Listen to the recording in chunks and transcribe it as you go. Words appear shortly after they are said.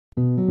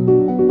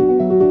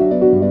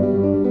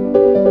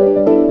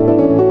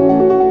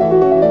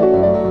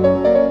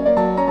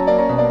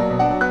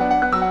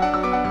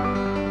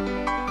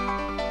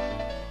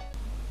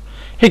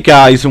Hey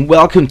guys, and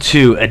welcome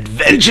to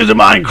Adventures of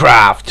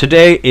Minecraft.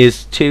 Today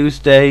is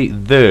Tuesday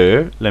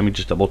let me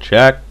just double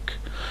check.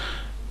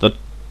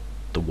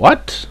 The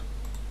what?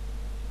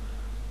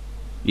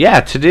 Yeah,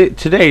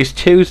 today is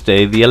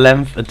Tuesday the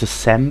 11th of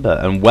December,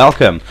 and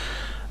welcome.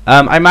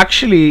 I'm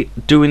actually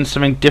doing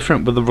something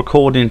different with the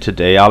recording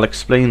today. I'll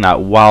explain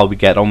that while we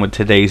get on with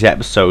today's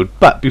episode.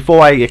 But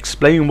before I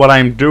explain what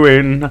I'm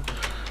doing,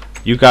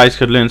 you guys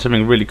could learn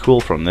something really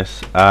cool from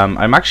this.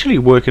 I'm actually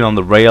working on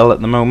the rail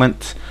at the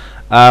moment.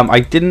 I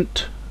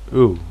didn't...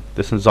 Ooh,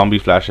 there's some zombie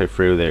flash I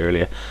threw there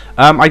earlier.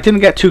 I didn't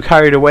get too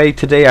carried away.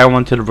 Today I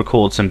wanted to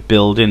record some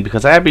building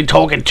because I have been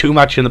talking too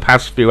much in the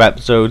past few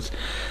episodes.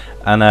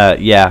 And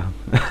yeah,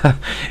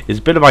 it's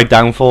a bit of my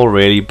downfall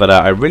really, but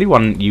I really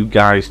want you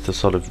guys to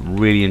sort of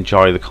really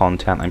enjoy the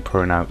content I'm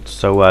putting out.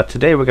 So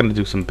today we're going to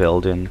do some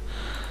building,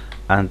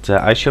 and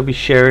I shall be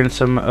sharing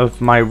some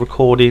of my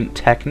recording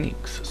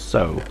techniques.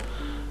 So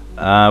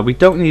we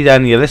don't need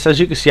any of this. As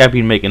you can see, I've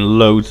been making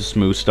loads of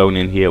smooth stone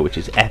in here, which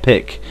is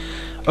epic.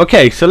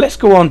 Okay, so let's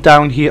go on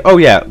down here. Oh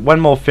yeah,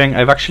 one more thing.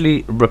 I've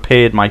actually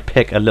repaired my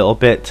pick a little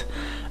bit.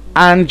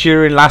 And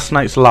during last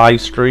night's live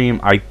stream,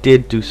 I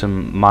did do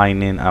some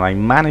mining, and I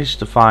managed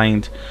to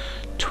find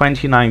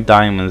 29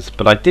 diamonds.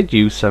 But I did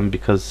use some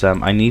because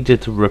I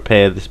needed to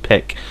repair this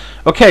pick.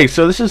 Okay,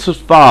 so this is as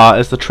far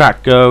as the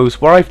track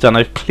goes. What I've done,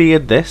 I've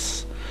cleared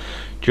this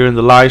during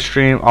the live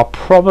stream. I'll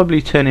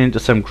probably turn it into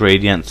some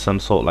gradients, some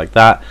sort like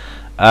that.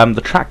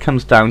 The track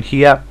comes down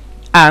here,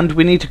 and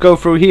we need to go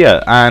through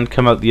here and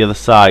come out the other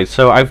side.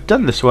 So I've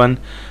done this one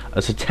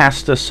as a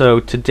tester.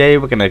 So today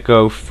we're going to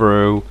go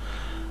through...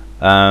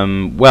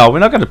 well, we're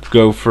not going to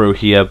go through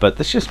here, but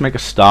let's just make a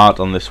start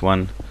on this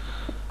one,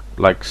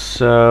 like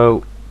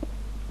so.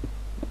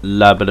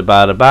 La ba da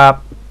ba da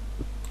ba.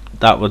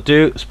 That will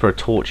do. Let's put a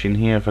torch in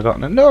here. I've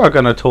forgotten. No, I've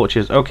got no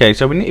torches. Okay,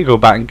 so we need to go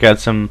back and get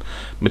some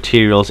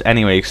materials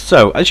anyway.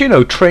 So, as you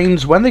know,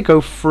 trains, when they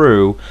go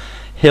through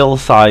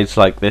hillsides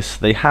like this,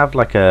 they have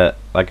like a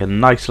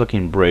nice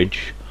looking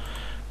bridge.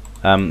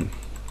 What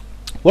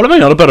am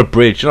I on about a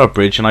bridge? Not a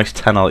bridge, a nice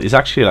tunnel. It's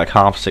actually like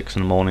 6:30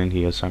 in the morning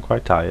here, so I'm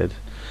quite tired.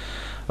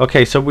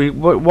 Okay, so we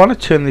want to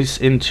turn this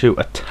into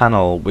a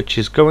tunnel, which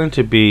is going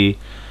to be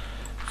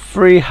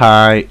 3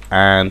 high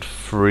and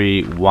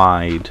 3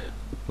 wide,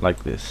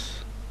 like this.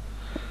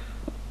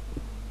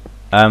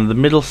 The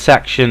middle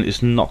section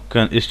is not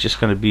going. It's just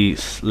going to be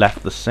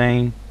left the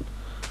same.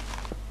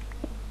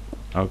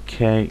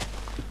 Okay,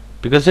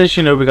 because as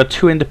you know, we got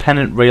 2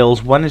 independent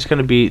rails. One is going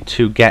to be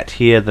to get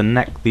here.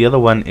 The other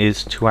one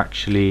is to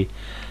actually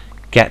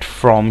get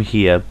from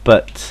here,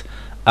 but.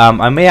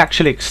 I may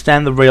actually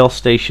extend the rail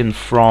station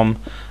from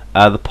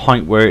the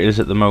point where it is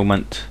at the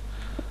moment.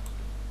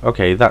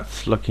 Okay,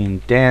 that's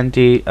looking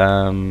dandy.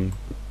 Let's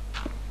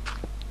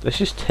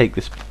just take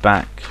this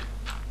back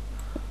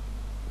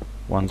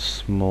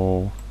once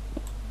more,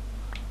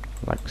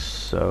 like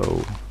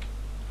so.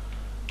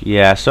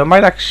 Yeah, so I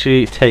might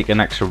actually take an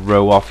extra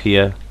row off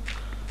here.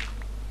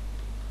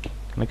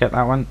 Can I get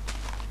that one?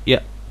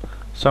 Yeah.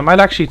 So I might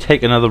actually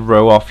take another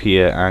row off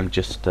here and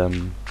just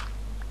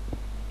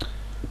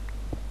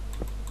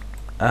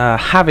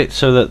have it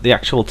so that the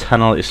actual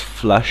tunnel is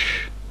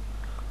flush.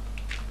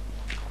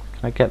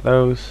 Can I get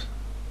those?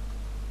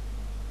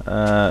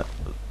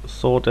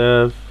 Sort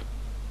of.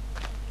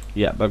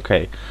 Yeah,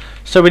 okay.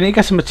 So we need to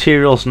get some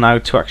materials now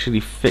to actually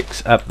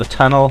fix up the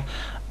tunnel,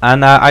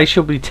 and I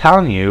shall be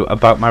telling you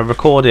about my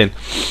recording.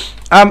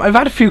 I've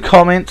had a few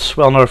comments,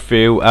 well not a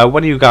few,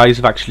 one of you guys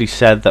have actually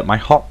said that my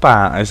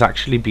hotbar has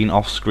actually been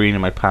off screen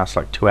in my past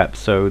like 2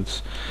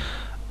 episodes.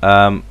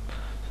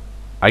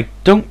 I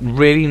don't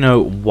really know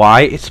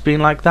why it's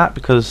been like that,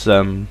 because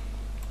I've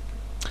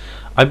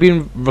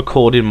been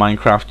recording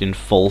Minecraft in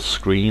full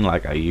screen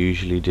like I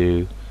usually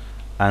do,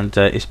 and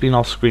it's been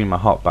off screen my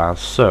hotbar.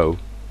 So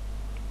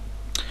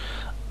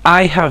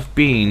I have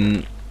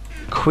been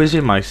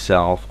quizzing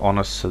myself on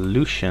a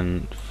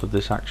solution for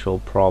this actual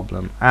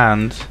problem,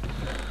 and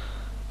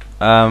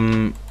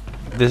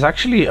there's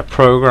actually a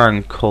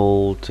program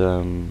called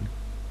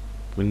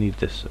we need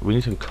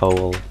some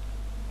coal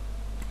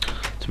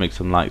to make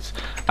some lights.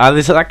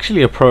 There's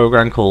actually a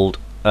program called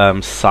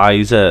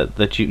Sizer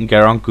that you can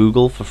get on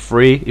Google for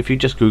free. If you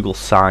just Google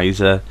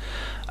Sizer,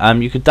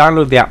 you could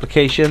download the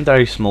application.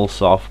 Very small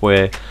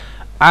software,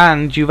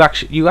 and you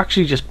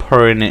actually just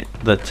put in it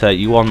that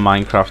you want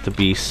Minecraft to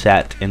be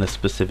set in a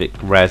specific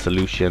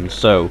resolution.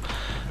 So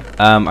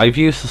I've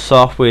used the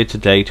software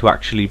today to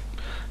actually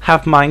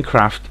have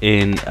Minecraft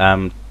in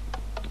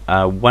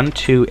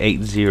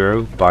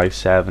 1280 by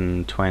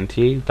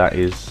 720. That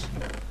is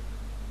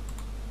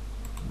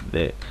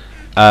there.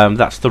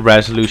 That's the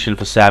resolution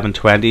for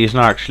 720. It's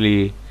not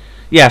actually,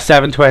 yeah,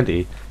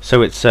 720.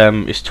 So it's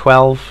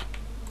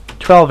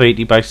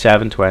 1280 by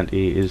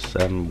 720 is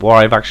what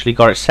I've actually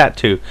got it set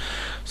to.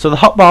 So the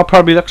hotbar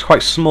probably looks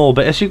quite small,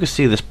 but as you can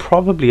see, there's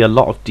probably a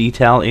lot of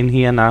detail in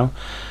here now.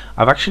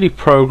 I've actually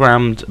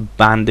programmed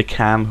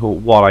Bandicam,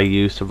 what I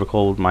use to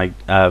record my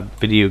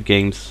video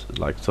games,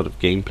 like sort of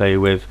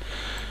gameplay with,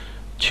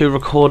 to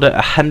record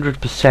at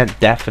 100%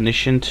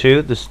 definition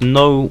too. There's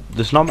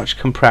not much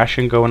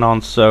compression going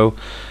on, so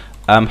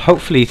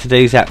hopefully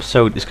today's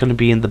episode is going to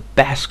be in the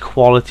best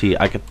quality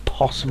I could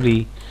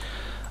possibly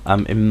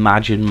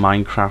imagine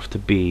Minecraft to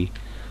be,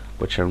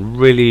 which I'm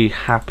really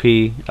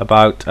happy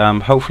about.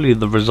 Hopefully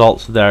the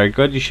results are very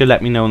good. You should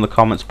let me know in the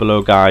comments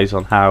below, guys,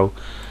 on how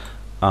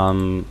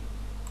the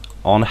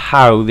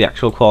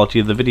actual quality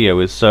of the video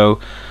is. So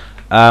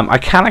I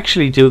can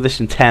actually do this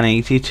in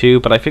 1080 too,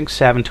 but I think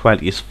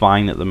 720 is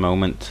fine at the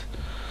moment.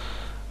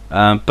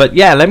 But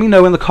yeah, let me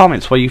know in the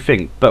comments what you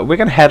think. But we're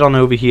gonna head on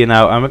over here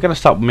now, and we're gonna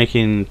start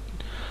making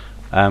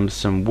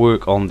some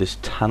work on this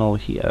tunnel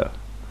here.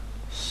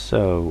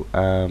 So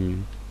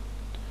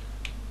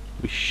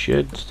we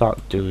should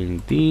start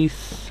doing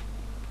these,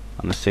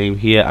 and the same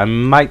here. I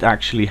might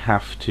actually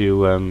have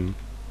to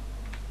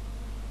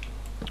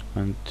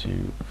 1,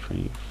 2,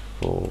 3,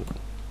 4.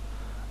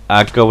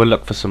 Go and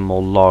look for some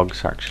more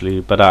logs actually,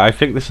 but I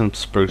think there's some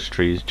spruce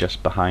trees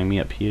just behind me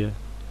up here.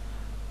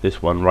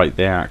 This one right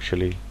there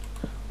actually.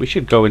 We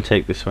should go and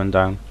take this one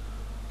down.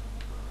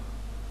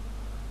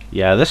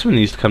 Yeah, this one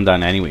needs to come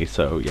down anyway,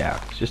 so yeah,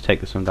 let's just take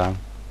this one down.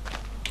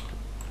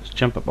 Let's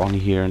jump up on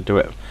here and do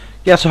it.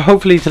 Yeah, so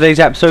hopefully today's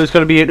episode is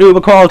going to be in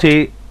uber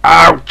quality.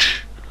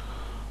 Ouch!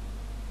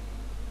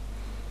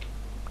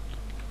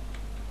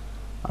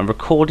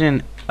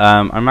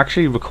 I'm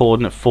actually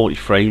recording at 40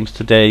 frames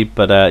today,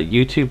 but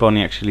YouTube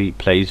only actually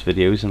plays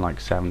videos in like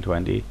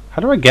 720.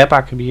 How do I get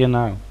back up here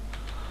now?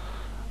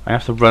 I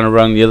have to run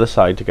around the other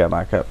side to get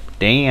back up.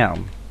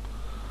 Damn.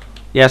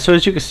 Yeah, so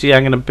as you can see,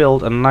 I'm going to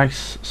build a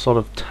nice sort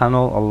of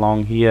tunnel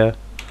along here.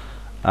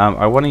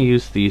 I want to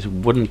use these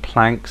wooden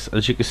planks,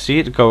 as you can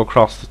see, to go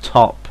across the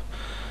top.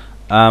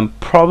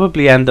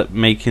 Probably end up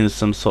making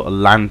some sort of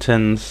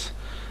lanterns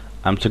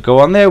to go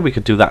on there. We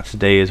could do that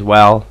today as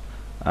well.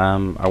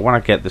 I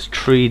want to get this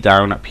tree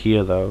down up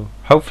here though.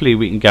 Hopefully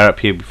we can get up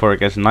here before it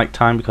gets night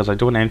time, because I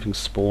don't want anything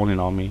spawning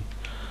on me.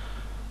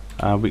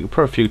 We can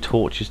put a few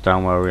torches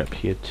down while we're up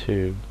here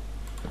too.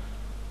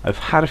 I've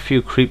had a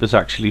few creepers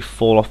actually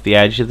fall off the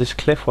edge of this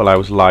cliff while I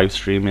was live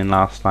streaming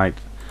last night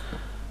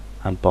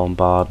and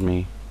bombard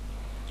me,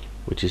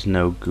 which is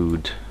no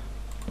good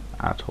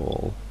at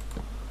all.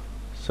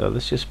 So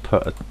let's just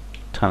put a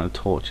ton of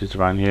torches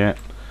around here.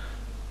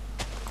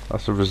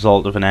 That's the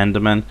result of an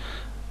enderman.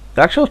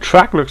 The actual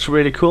track looks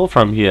really cool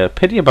from here.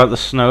 Pity about the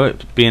snow,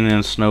 it being in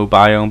a snow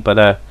biome,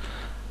 but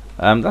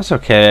that's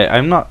okay.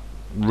 I'm not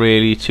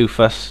really too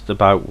fussed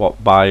about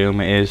what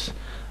biome it is.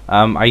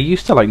 I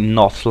used to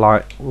not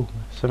like... Ooh,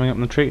 something up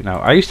in the tree now.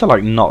 I used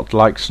to not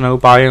like snow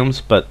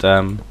biomes, but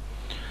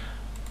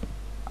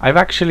I've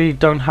actually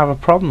don't have a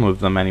problem with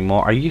them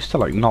anymore. I used to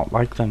not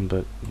like them,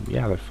 but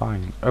yeah, they're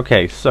fine.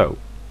 Okay, so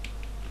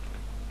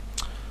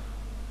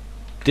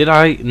did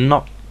I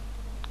not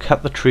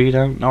cut the tree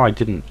down? No, I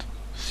didn't.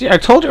 See, I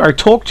told you I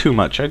talk too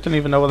much. I don't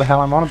even know what the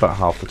hell I'm on about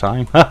half the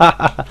time.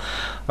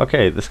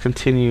 Okay, let's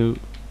continue.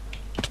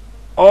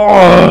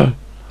 Oh!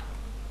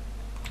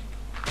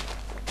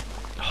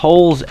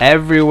 Holes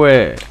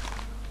everywhere.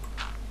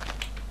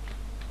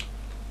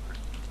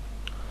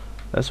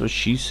 That's what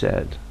she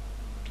said.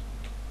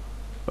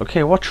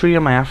 Okay, what tree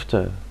am I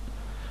after?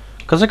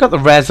 Because I got the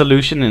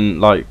resolution in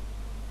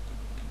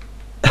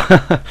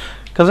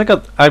because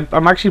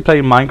I'm actually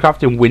playing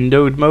Minecraft in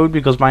windowed mode,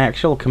 because my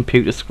actual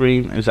computer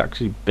screen is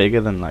actually bigger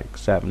than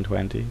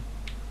 720.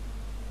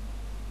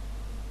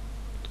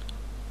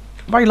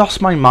 Have I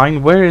lost my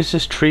mind? Where is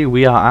this tree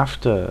we are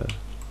after?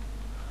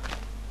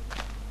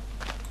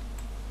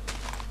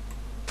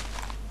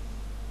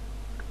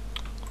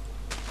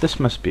 This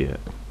must be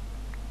it.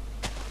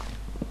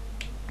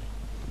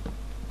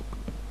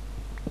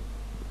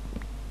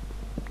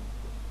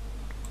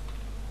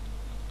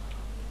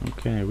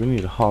 Okay, we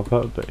need to hop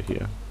up a bit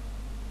here.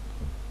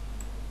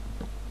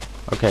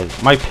 Okay,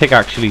 my pick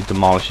actually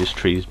demolishes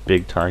trees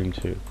big time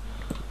too.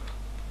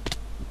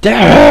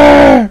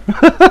 Damn!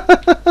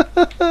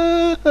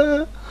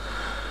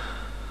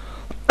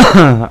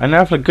 I'm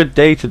having a good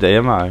day today,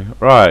 am I?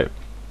 Right.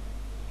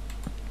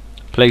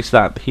 Place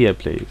that here,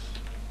 please.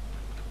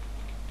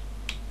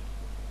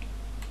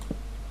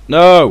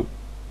 No!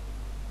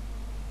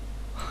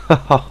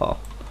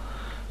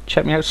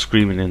 Check me out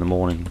screaming in the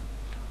morning.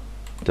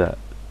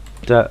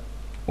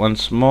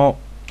 Once more.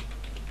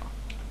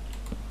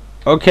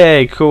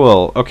 Okay,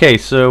 cool. Okay,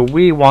 so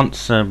we want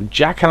some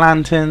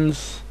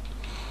jack-o'-lanterns,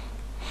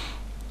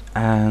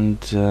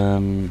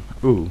 and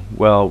ooh,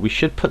 well, we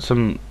should put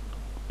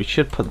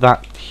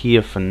that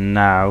here for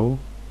now,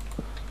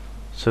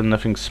 so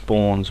nothing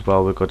spawns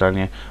while we go down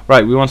here.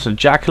 Right, we want some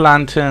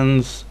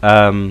jack-o'-lanterns,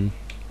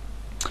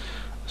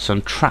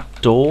 some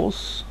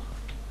trapdoors,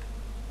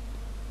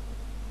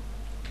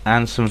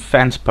 and some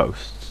fence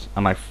posts.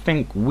 And I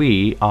think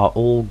we are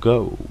all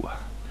go.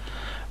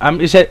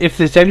 If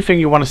there's anything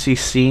you want to see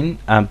seen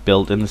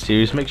built in the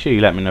series, make sure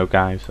you let me know,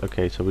 guys.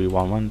 Okay, so we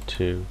want 1,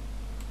 2,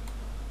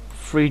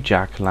 3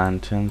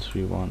 jack-o'-lanterns.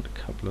 We want a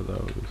couple of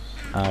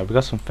those. We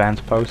got some fence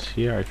posts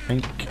here, I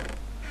think.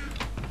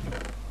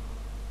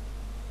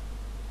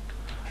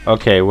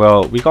 Okay,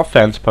 well, we got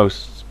fence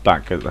posts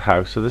back at the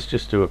house, so let's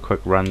just do a quick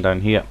run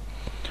down here.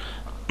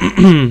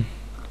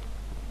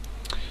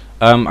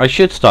 I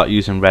should start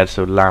using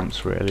redstone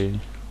lamps, really.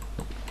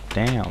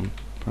 Damn,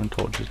 turn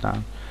torches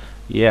down.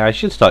 Yeah, I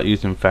should start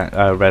using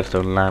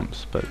redstone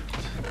lamps, but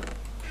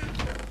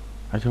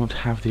I don't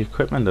have the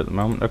equipment at the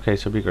moment. Okay,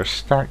 so we got a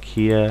stack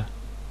here,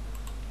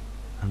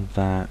 and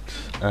that.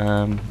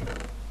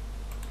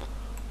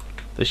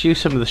 Let's use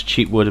some of this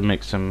cheap wood and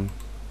make some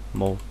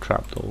more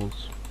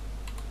trapdoors.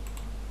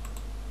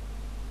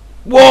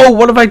 Whoa,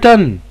 what have I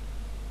done?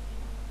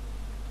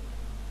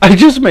 I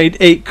just made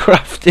 8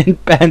 crafting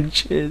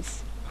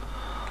benches.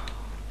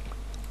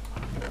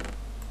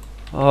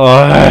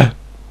 Oh,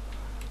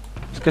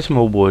 let's get some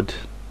more wood.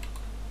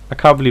 I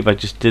can't believe I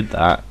just did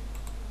that.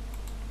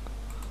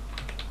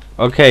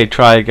 Okay,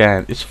 try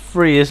again. It's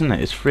free, isn't it?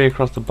 It's free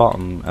across the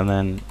bottom, and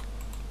then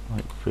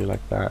like free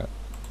like that.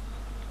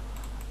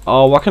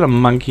 Oh, what kind of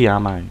monkey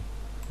am I?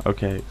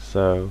 Okay,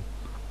 so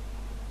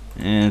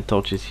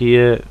torches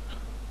here.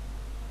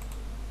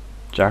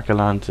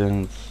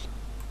 Jack-o'-lanterns.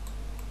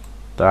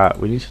 That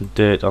we need some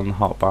dirt on the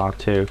hotbar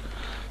too.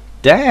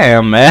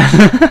 Damn,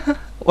 man.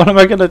 What am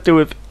I gonna do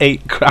with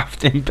 8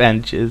 crafting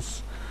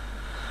benches?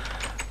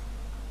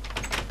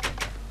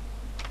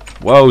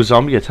 Whoa,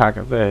 zombie attack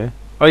up there.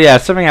 Oh yeah,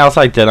 something else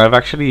I did. I've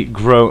actually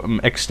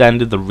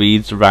extended the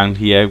reeds around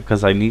here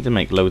because I need to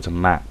make loads of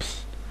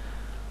maps.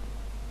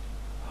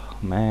 Oh,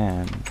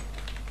 man.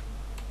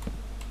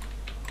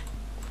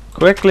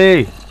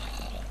 Quickly!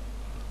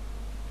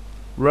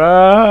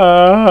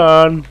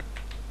 Run!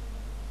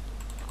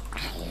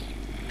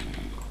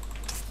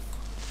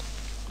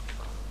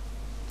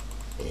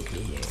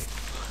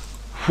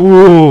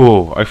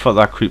 Whew, I thought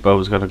that creeper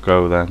was gonna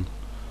go then.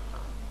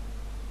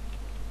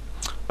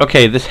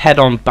 Okay, let's head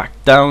on back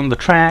down the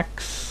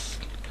tracks.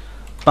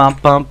 Bum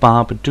bum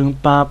bum ba doom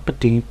bum ba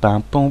dee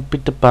bum boom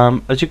bida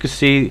bum. As you can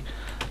see,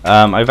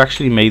 I've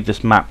actually made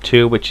this map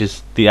too, which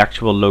is the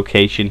actual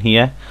location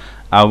here.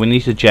 We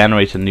need to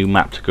generate a new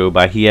map to go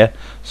by here,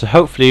 so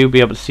hopefully you'll be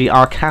able to see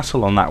our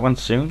castle on that one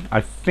soon.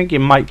 I think it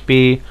might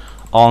be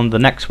on the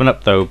next one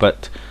up though,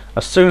 but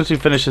as soon as we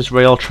finish this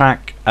rail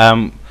track,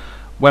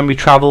 when we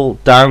travel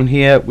down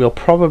here, we'll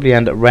probably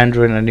end up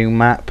rendering a new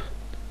map.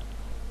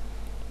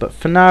 But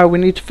for now, we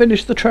need to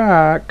finish the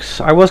tracks.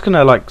 I was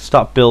gonna like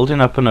start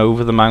building up and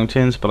over the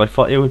mountains, but I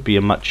thought it would be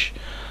a much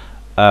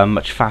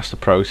faster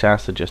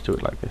process to just do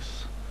it like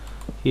this.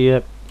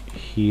 Here,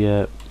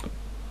 here,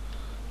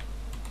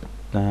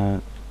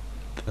 that,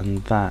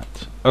 and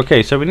that.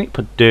 Okay, so we need to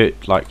put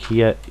dirt like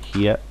here,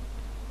 here,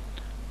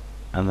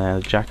 and then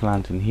a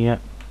jack-o'-lantern here.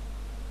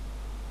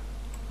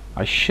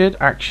 I should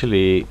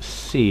actually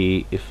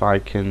see if I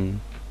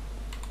can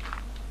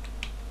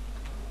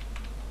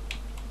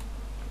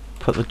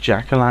put the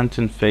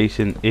jack-o'-lantern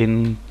facing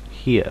in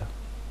here.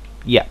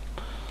 Yeah,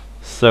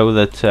 so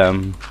that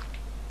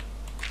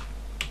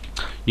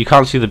you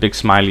can't see the big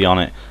smiley on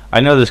it.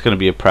 I know there's going to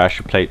be a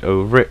pressure plate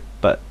over it,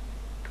 but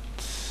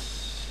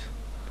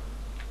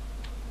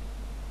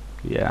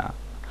yeah,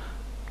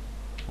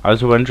 I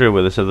was wondering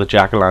where this other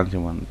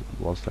jack-o'-lantern one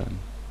was then.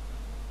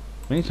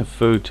 We need some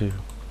food too.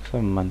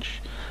 Some munch.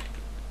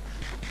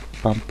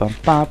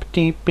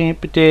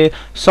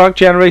 Sonic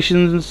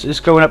Generations is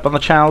going up on the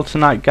channel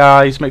tonight,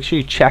 guys. Make sure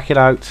you check it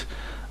out.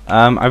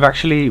 I've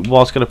actually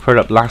was going to put it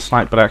up last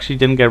night, but I actually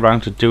didn't get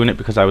around to doing it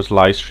because I was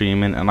live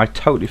streaming and I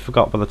totally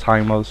forgot what the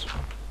time was.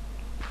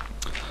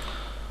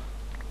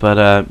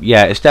 But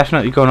yeah, it's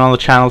definitely going on the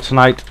channel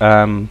tonight,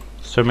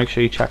 so make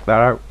sure you check that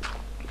out.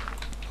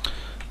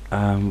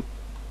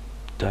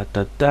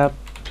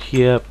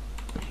 Here,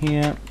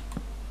 here.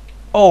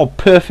 Oh,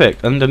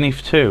 perfect!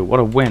 Underneath too. What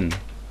a win!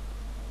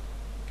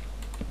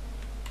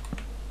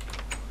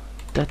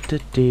 Yeah,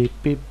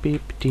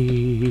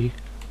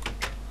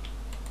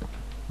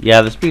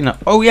 there's been a...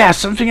 Oh yeah,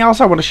 something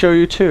else I want to show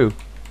you too.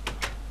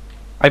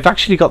 I've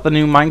actually got the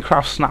new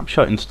Minecraft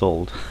Snapshot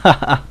installed.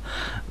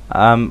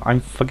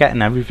 I'm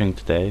forgetting everything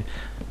today.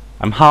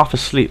 I'm half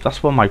asleep.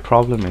 That's what my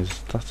problem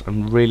is.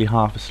 I'm really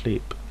half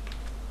asleep.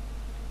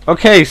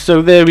 Okay,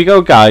 so there we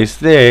go, guys.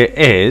 There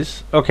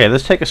is... Okay,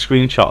 let's take a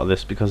screenshot of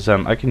this because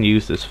I can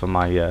use this for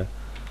my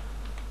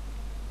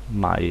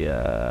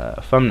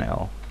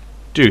thumbnail.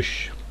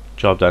 Douche.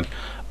 Job done.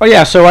 Oh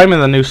yeah, so I'm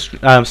in the new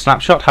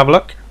Snapshot. Have a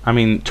look. I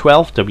mean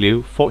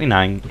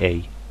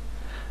 12W49A,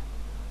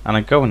 and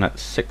I'm going at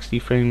 60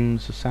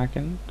 frames a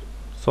second,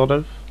 sort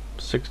of.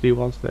 60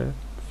 was there.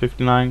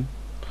 59.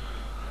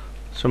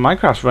 So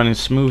Minecraft's running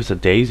smooth as a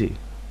daisy.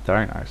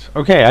 Very nice.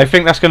 Okay, I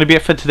think that's going to be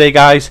it for today,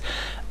 guys.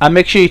 And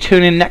make sure you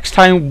tune in next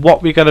time.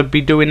 What we're going to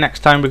be doing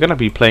next time, we're going to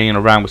be playing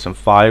around with some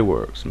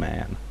fireworks,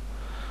 man.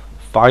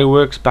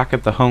 Fireworks back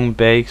at the home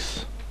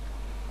base.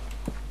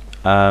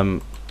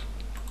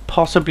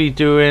 Possibly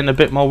doing a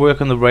bit more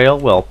work on the rail.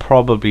 Well,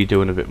 probably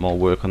doing a bit more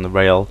work on the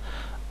rail.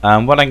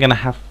 What I'm going to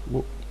have...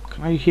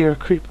 Can I hear a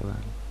creeper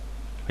then?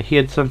 I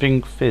heard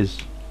something fizz.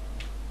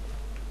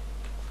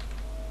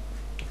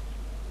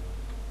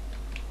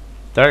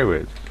 Very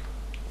weird.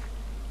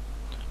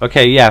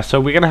 Okay, yeah,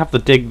 so we're going to have to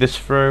dig this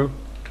through.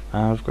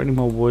 I've got any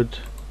more wood?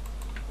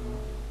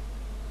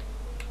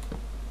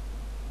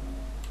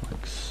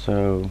 Like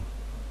so.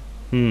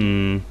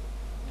 One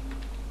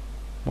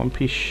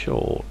piece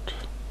short.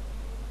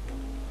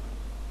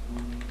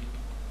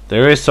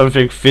 There is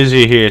something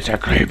fizzy here, it's a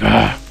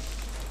creeper.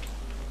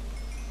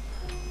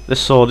 This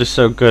sword is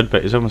so good,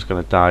 but it's almost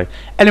going to die.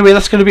 Anyway,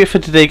 that's going to be it for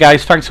today,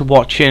 guys. Thanks for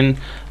watching.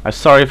 I'm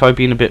sorry if I've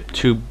been a bit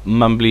too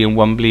mumbly and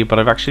wumbly, but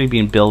I've actually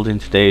been building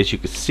today, as you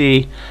can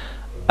see.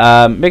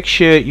 Make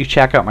sure you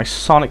check out my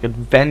Sonic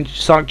Generation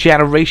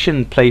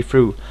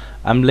playthrough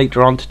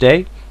later on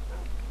today.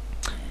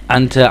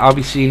 And I'll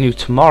be seeing you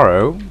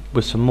tomorrow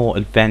with some more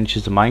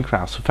adventures in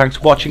Minecraft. So thanks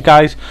for watching,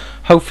 guys.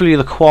 Hopefully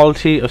the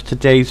quality of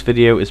today's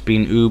video has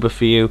been uber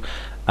for you,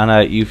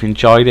 and you've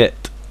enjoyed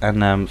it.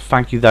 And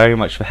thank you very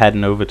much for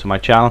heading over to my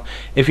channel.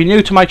 If you're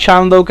new to my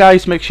channel though,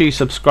 guys, make sure you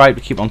subscribe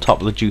to keep on top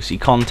of the juicy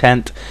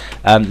content.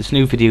 There's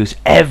new videos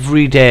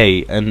every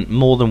day, and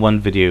more than one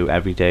video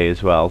every day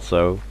as well.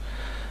 So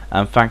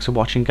thanks for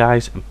watching,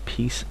 guys, and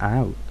peace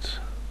out.